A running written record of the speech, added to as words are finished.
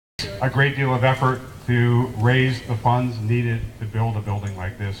a great deal of effort to raise the funds needed to build a building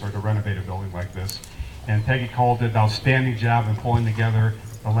like this or to renovate a building like this. And Peggy Cole did an outstanding job in pulling together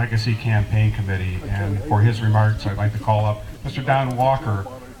the Legacy Campaign Committee. And for his remarks, I'd like to call up Mr. Don Walker,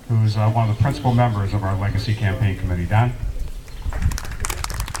 who's one of the principal members of our Legacy Campaign Committee. Don?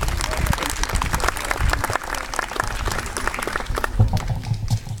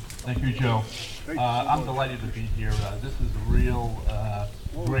 Thank you, Joe. I'm delighted to be here. This is a real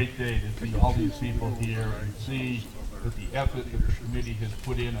great day to see all these people here and see that the effort that the committee has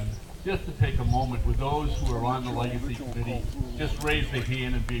put in. And just to take a moment with those who are on the Legacy Committee, just raise their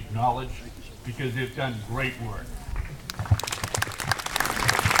hand and be acknowledged because they've done great work.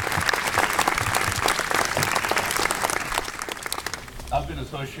 I've been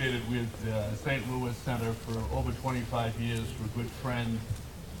associated with St. Louis Center for over 25 years with a good friend,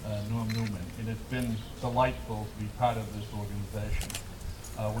 Norm Newman, and it's been delightful to be part of this organization.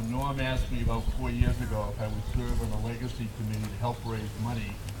 When Norm asked me about 4 years ago if I would serve on the Legacy Committee to help raise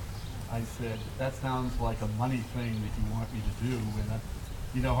money, I said, that sounds like a money thing that you want me to do, and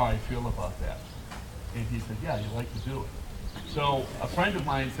you know how I feel about that. And he said, yeah, you like to do it. So a friend of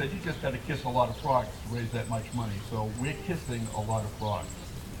mine said, you just got to kiss a lot of frogs to raise that much money. So we're kissing a lot of frogs.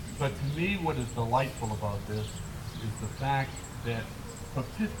 But to me, what is delightful about this is the fact that for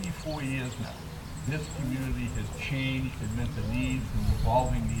 54 years now, this community has changed and met the needs and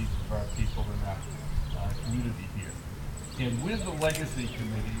evolving needs of our people in our community here. And with the Legacy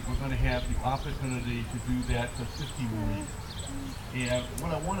Committee, we're going to have the opportunity to do that for 50 more years. And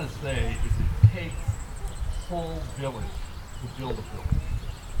what I want to say is it takes a whole village to build a building.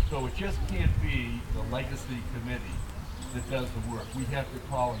 So it just can't be the Legacy Committee that does the work. We have to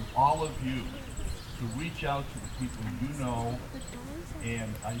call on all of you to reach out to the people you know,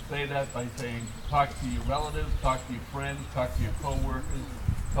 and I say that by saying talk to your relatives, talk to your friends, talk to your co-workers,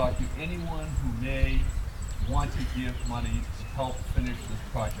 talk to anyone who may want to give money to help finish this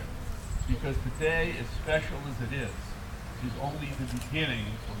project. Because today, as special as it is only the beginning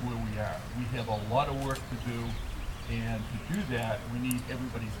of where we are. We have a lot of work to do, and to do that, we need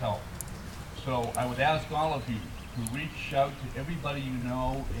everybody's help. So I would ask all of you to reach out to everybody you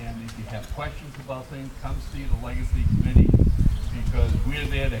know, and if you have questions about things, come see the Legacy Committee, because we're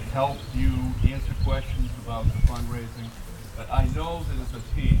there to help you answer questions about the fundraising. But I know that as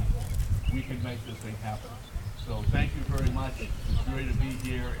a team, we can make this thing happen. So thank you very much. It's great to be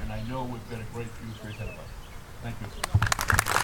here, and I know we've got a great future ahead of us. Thank you.